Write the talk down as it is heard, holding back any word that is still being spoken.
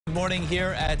Good morning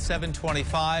here at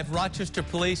 7:25. Rochester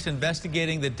Police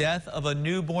investigating the death of a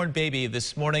newborn baby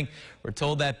this morning. We're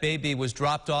told that baby was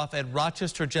dropped off at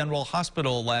Rochester General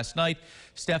Hospital last night.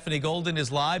 Stephanie Golden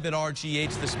is live at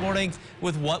RGH this morning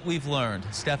with what we've learned.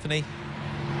 Stephanie.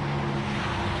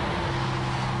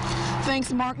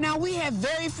 Thanks, Mark. Now, we have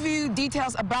very few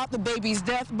details about the baby's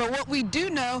death, but what we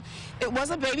do know, it was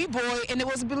a baby boy, and it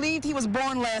was believed he was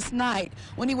born last night.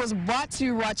 When he was brought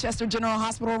to Rochester General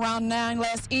Hospital around 9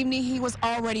 last evening, he was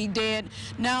already dead.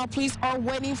 Now, police are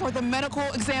waiting for the medical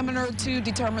examiner to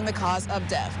determine the cause of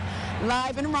death.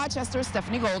 Live in Rochester,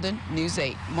 Stephanie Golden, News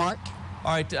 8. Mark?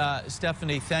 All right,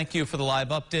 Stephanie, thank you for the live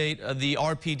update. The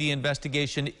RPD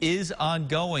investigation is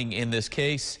ongoing in this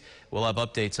case. We'll have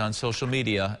updates on social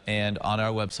media and on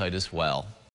our website as well.